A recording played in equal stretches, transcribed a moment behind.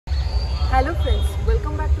Hello friends,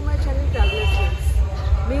 welcome back to my channel travellers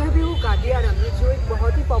friends. मैं अभी हूँ गादियारा में, जो एक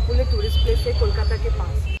बहुत ही पॉपुलर टूरिस्ट प्लेस है कोलकाता के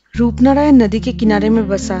पास। रूपनारायण नदी के किनारे में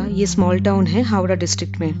बसा ये स्मॉल टाउन है हावड़ा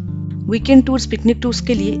डिस्ट्रिक्ट में। वीकेंड टूर्स, पिकनिक टूर्स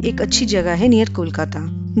के लिए एक अच्छी जगह है नियर कोलकाता।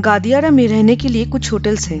 गादियारा में रहने के लिए कुछ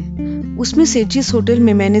होटल्स हैं, उसमें से जिस होटल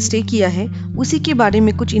में मैंने स्टे किया है उसी के बारे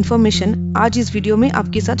में कुछ इन्फॉर्मेशन आज इस वीडियो में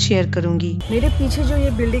आपके साथ शेयर करूंगी। मेरे पीछे जो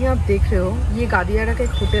ये बिल्डिंग आप देख रहे हो, ये गादियारा का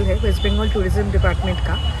एक होटल है वेस्ट बंगाल टूरिज्म डिपार्टमेंट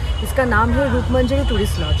का। इसका नाम है रूपमंजरी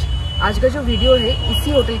टूरिस्ट लॉज। आज का जो वीडियो है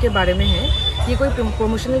इसी होटल के बारे में है। ये कोई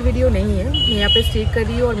प्रमोशनल वीडियो नहीं है, मैं यहाँ पे स्टे कर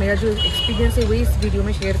रही हूँ और मेरा जो एक्सपीरियंस है वही इस वीडियो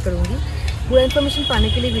में शेयर करूँगी। पूरा इन्फॉर्मेशन पाने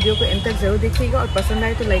के लिए वीडियो को एंड तक जरूर देखिएगा और पसंद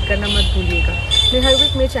आए तो लाइक करना मत भूलिएगा। मैं हर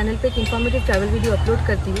वीक मेरे चैनल पे एक इन्फॉर्मेटिव ट्रैवल वीडियो अपलोड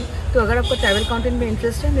करती हूँ, तो अगर आपको ट्रैवल कंटेंट में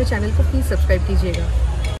इंटरेस्ट है मेरे चैनल को प्लीज़ सब्सक्राइब कीजिएगा।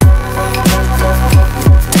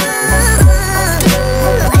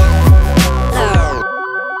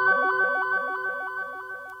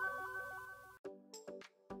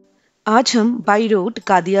 आज हम बाई रोड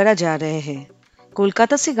गादियारा जा रहे हैं।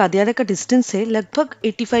 कोलकाता से गादियारा का डिस्टेंस है लगभग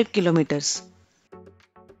 85 किलोमीटर्स।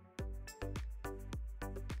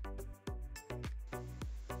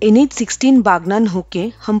 NH 16 बागनान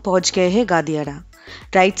होके हम पहुंच गए हैं गादियारा।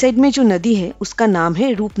 राइट साइड में जो नदी है उसका नाम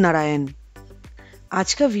है रूपनारायण।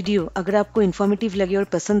 आज का वीडियो अगर आपको इन्फॉर्मेटिव लगे और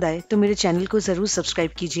पसंद आए तो मेरे चैनल को जरूर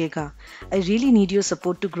सब्सक्राइब कीजिएगा। I really need your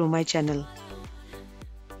support to grow my channel.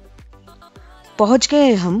 पहुंच गए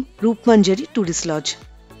हैं हम रूपमंजरी टूरिस्ट लॉज।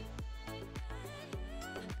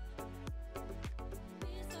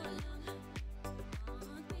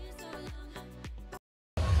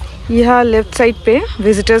 यहाँ लेफ्ट साइड पे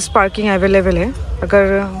विजिटर्स पार्किंग अवेलेबल है।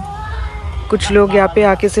 अगर कुछ लोग यहाँ पे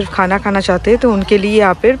आके सिर्फ खाना खाना चाहते हैं तो उनके लिए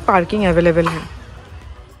यहाँ पे पार्किंग अवेलेबल है।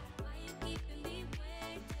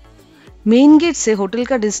 मेन गेट से होटल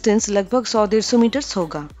का डिस्टेंस लगभग 100-150 मीटर्स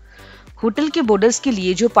होगा। होटल के बॉर्डर्स के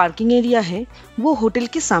लिए जो पार्किंग एरिया है वो होटल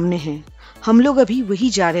के सामने है। हम लोग अभी वही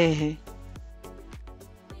जा रहे हैं।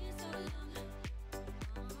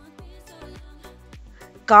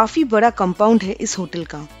 काफी बड़ा कंपाउंड है इस होटल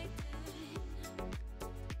का।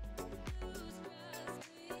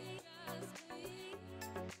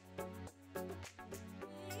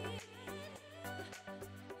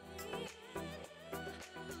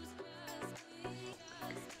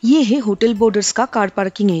 ये है होटल बॉर्डर्स का कार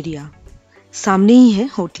पार्किंग एरिया। सामने ही है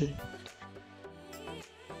होटल।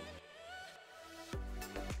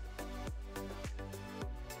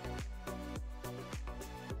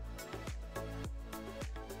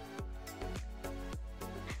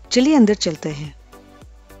 चलिए अंदर चलते हैं।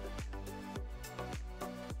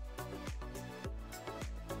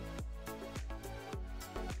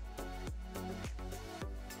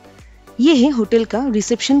 ये है होटल का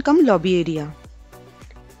रिसेप्शन कम लॉबी एरिया।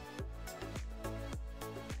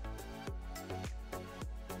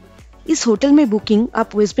 इस होटल में बुकिंग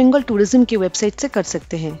आप वेस्ट बंगाल टूरिज्म की वेबसाइट से कर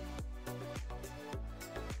सकते हैं।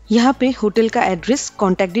 यहाँ पे होटल का एड्रेस,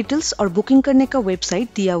 कॉन्टैक्ट डिटेल्स और बुकिंग करने का वेबसाइट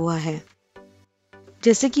दिया हुआ है।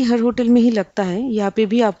 जैसे कि हर होटल में ही लगता है, यहाँ पे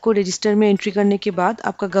भी आपको रजिस्टर में एंट्री करने के बाद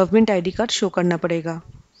आपका गवर्नमेंट ID कार्ड शो करना पड़ेगा।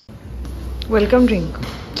 वेलकम ड्रिंक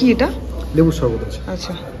की এটা লেবু শরবত আছে।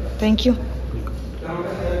 अच्छा, थैंक यू।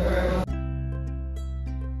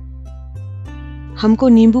 हमको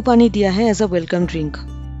नींबू पानी दिया है as a welcome drink.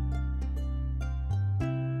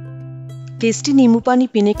 Tasty नींबू पानी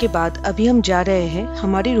पीने के बाद अभी हम जा रहे हैं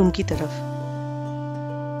हमारे रूम की तरफ।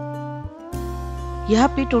 यहाँ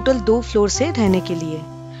पे टोटल 2 फ्लोर से रहने के लिए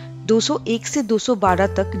 201 से 212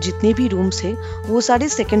 तक जितने भी रूम्स हैं वो सारे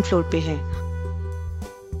सेकंड फ्लोर पे हैं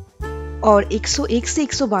और 101 से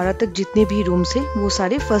 112 तक जितने भी रूम्स हैं वो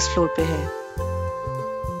सारे फर्स्ट फ्लोर पे हैं।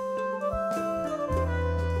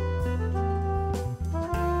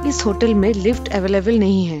 इस होटल में लिफ्ट अवेलेबल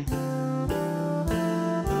नहीं है।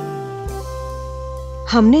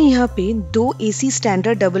 हमने यहाँ पे 2 AC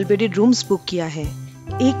standard double bedded rooms book किया है।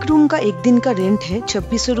 एक रूम का एक दिन का रेंट है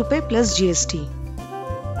 2600 रुपए प्लस GST।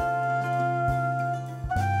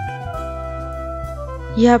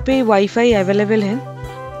 यहाँ पे वाईफाई अवेलेबल है।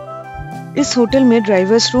 इस होटल में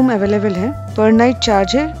ड्राइवर्स रूम अवेलेबल है। पर नाइट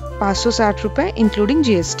चार्ज है 560 रुपए इंक्लूडिंग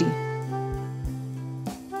GST।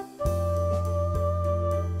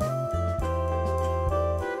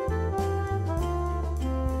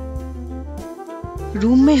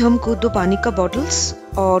 रूम में हमको 2 पानी का बॉटल्स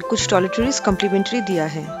और कुछ टॉयलेटरीज कम्प्लीमेंट्री दिया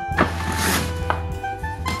है।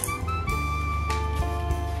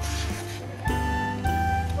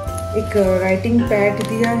 एक राइटिंग पैड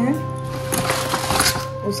दिया है,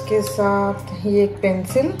 उसके साथ ये एक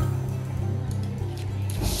पेंसिल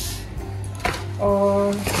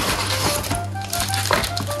और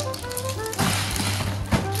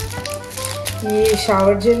ये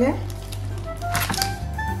शावर जेल है।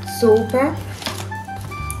 सोप है,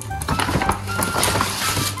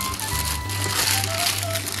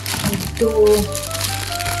 2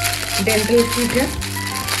 डेंटल किट है,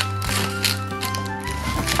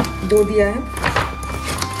 2 दिया है,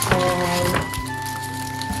 और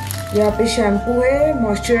यहाँ पे शैम्पू है,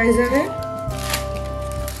 मॉइस्चराइजर है,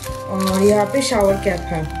 और यहाँ पे शावर कैप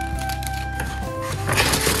है,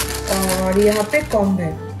 और यहाँ पे कॉम्ब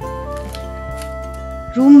है।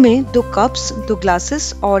 रूम में 2 कप्स, 2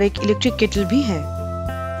 ग्लासेस और एक इलेक्ट्रिक केटल भी है।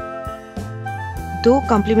 2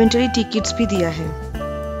 कॉम्प्लीमेंट्री टी किट्स भी दिया है।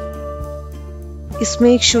 इसमें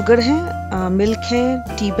एक शुगर है, मिल्क है,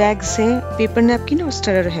 टी बैग्स हैं, पेपर नैपकिन और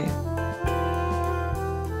स्टरर है।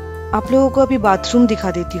 आप लोगों को अभी बाथरूम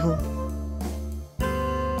दिखा देती हूँ।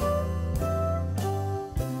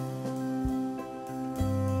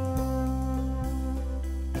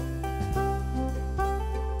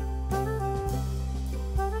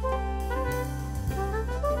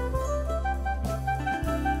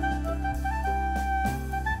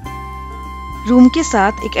 रूम के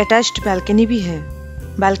साथ एक अटैच्ड बालकनी भी है।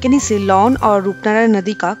 बालकनी से लॉन और रूपनारायण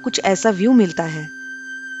नदी का कुछ ऐसा व्यू मिलता है।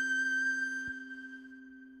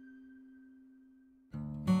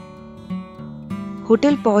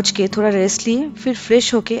 होटल पहुंच के थोड़ा रेस्ट लिए, फिर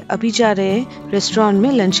फ्रेश होके अभी जा रहे हैं रेस्टोरेंट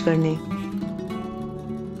में लंच करने।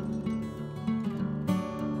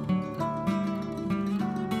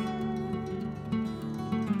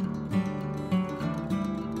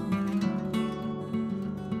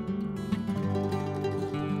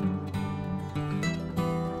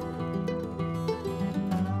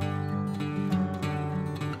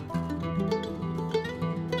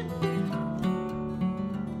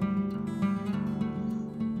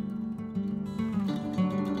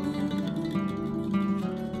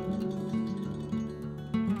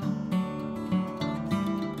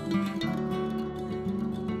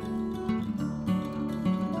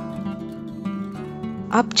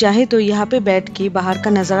 आप चाहे तो यहाँ पे बैठ के बाहर का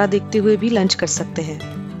नजारा देखते हुए भी लंच कर सकते हैं।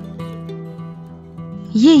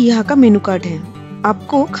 ये यहाँ का मेनू कार्ड है।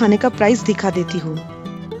 आपको खाने का प्राइस दिखा देती हूँ।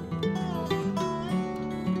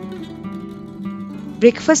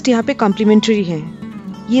 ब्रेकफास्ट यहाँ पे कॉम्प्लीमेंट्री है।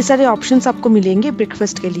 ये सारे ऑप्शंस आपको मिलेंगे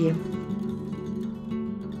ब्रेकफास्ट के लिए।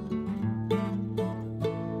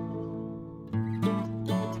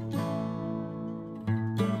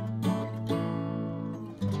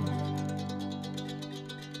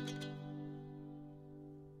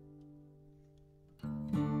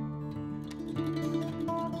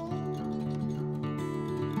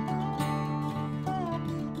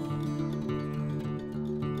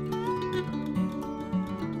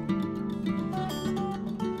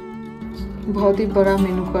 बहुत ही बड़ा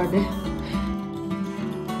मेनू कार्ड है।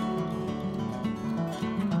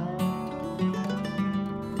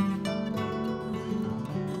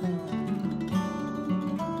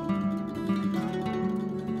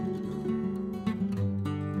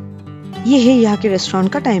 ये है यहाँ के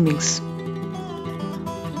रेस्टोरेंट का टाइमिंग्स।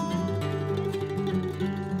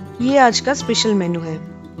 ये आज का स्पेशल मेनू है।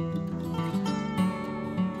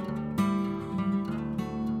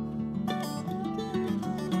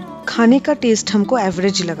 खाने का टेस्ट हमको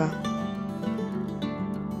एवरेज लगा।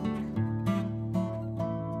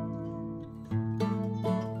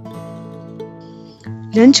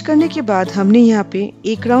 लंच करने के बाद हमने यहाँ पे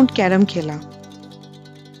एक राउंड कैरम खेला।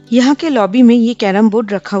 यहाँ के लॉबी में ये कैरम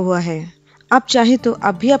बोर्ड रखा हुआ है। आप चाहे तो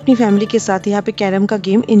आप भी अपनी फैमिली के साथ यहाँ पे कैरम का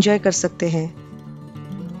गेम एंजॉय कर सकते हैं।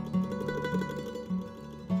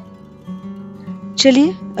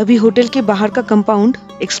 चलिए अभी होटल के बाहर का कंपाउंड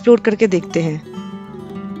एक्सप्लोर करके देखते हैं।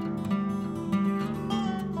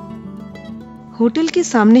 होटल के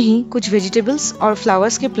सामने ही कुछ वेजिटेबल्स और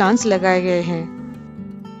फ्लावर्स के प्लांट्स लगाए गए हैं।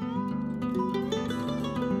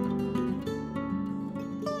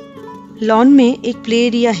 लॉन में एक प्ले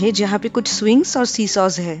एरिया है जहाँ पे कुछ स्विंग्स और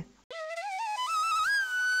सीसॉज है।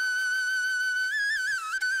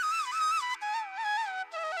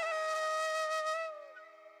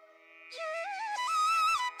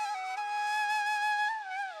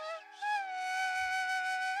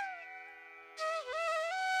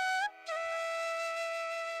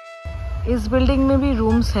 इस बिल्डिंग में भी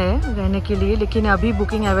रूम्स है रहने के लिए, लेकिन अभी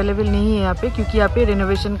बुकिंग अवेलेबल नहीं है यहाँ पे, क्योंकि यहाँ पे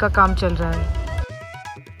रेनोवेशन का काम चल रहा है।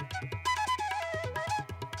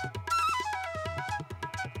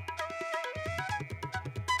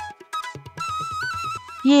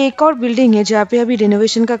 ये एक और बिल्डिंग है जहाँ पे अभी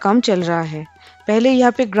रेनोवेशन का काम चल रहा है। पहले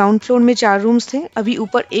यहाँ पे ग्राउंड फ्लोर में 4 रूम्स थे, अभी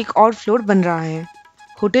ऊपर एक और फ्लोर बन रहा है।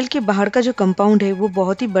 होटल के बाहर का जो कंपाउंड है वो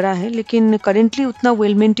बहुत ही बड़ा है, लेकिन करेंटली उतना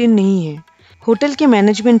वेल मेंटेन नहीं है। होटल के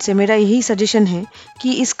मैनेजमेंट से मेरा यही सजेशन है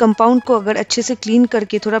कि इस कंपाउंड को अगर अच्छे से क्लीन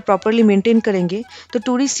करके थोड़ा प्रॉपरली मेंटेन करेंगे तो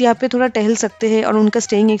टूरिस्ट यहाँ पे थोड़ा टहल सकते हैं और उनका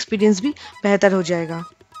स्टेइंग एक्सपीरियंस भी बेहतर हो जाएगा।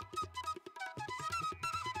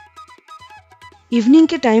 इवनिंग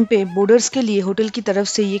के टाइम पे बोर्डर्स के लिए होटल की तरफ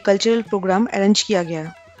से ये कल्चरल प्रोग्राम अरेंज किया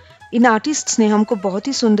गया। इन आर्टिस्ट्स ने हमको बहुत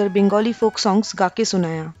ही सुंदर बंगाली फोक सॉन्ग्स गा के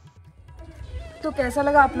सुनाया। तो कैसा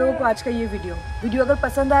लगा आप लोगों को आज का ये वीडियो अगर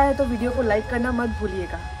पसंद आया है तो वीडियो को लाइक करना मत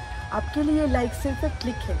भूलिएगा। आपके लिए लाइक सिर्फ एक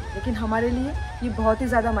क्लिक है, लेकिन हमारे लिए ये बहुत ही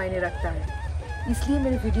ज़्यादा मायने रखता है। इसलिए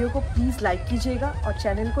मेरे वीडियो को प्लीज़ लाइक कीजिएगा और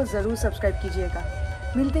चैनल को ज़रूर सब्सक्राइब कीजिएगा।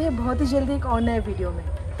 मिलते हैं बहुत ही जल्दी एक और नए वीडियो में।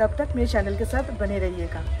 तब तक मेरे चैनल के साथ बने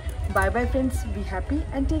रहिएगा। Bye bye friends, be happy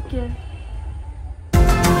and take care.